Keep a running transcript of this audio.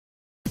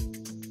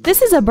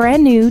This is a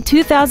brand new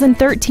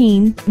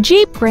 2013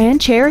 Jeep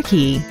Grand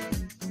Cherokee.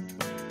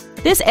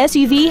 This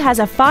SUV has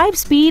a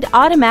 5-speed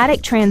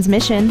automatic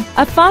transmission,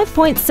 a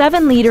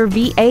 5.7-liter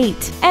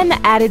V8, and the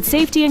added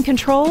safety and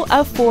control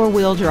of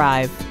 4-wheel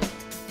drive.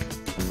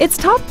 Its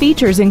top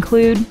features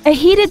include a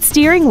heated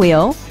steering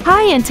wheel,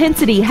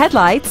 high-intensity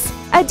headlights,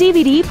 a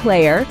DVD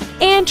player,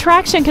 and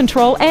traction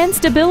control and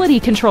stability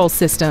control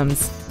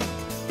systems.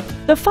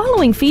 The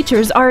following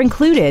features are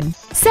included: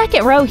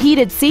 second-row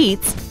heated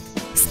seats,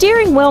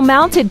 steering wheel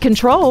mounted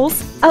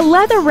controls, a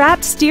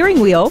leather-wrapped steering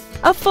wheel,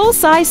 a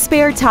full-size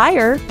spare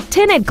tire,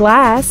 tinted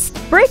glass,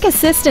 brake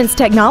assistance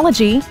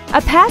technology,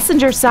 a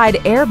passenger side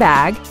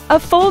airbag, a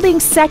folding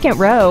second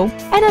row,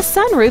 and a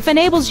sunroof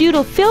enables you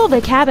to fill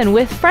the cabin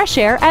with fresh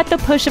air at the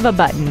push of a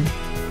button.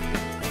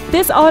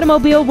 This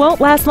automobile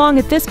won't last long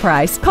at this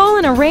price. Call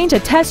and arrange a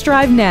test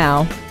drive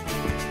now.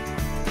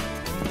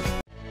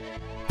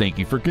 Thank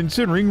you for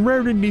considering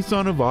Rairdon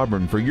Nissan of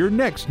Auburn for your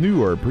next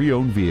new or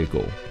pre-owned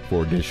vehicle.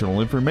 For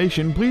additional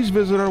information, please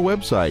visit our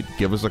website,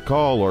 give us a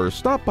call, or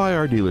stop by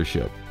our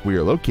dealership. We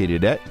are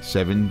located at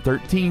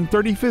 713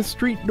 35th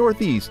Street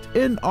Northeast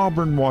in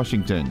Auburn,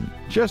 Washington,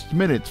 just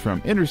minutes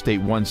from Interstate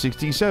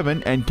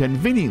 167 and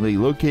conveniently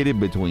located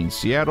between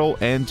Seattle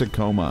and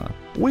Tacoma.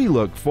 We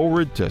look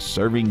forward to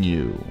serving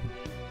you.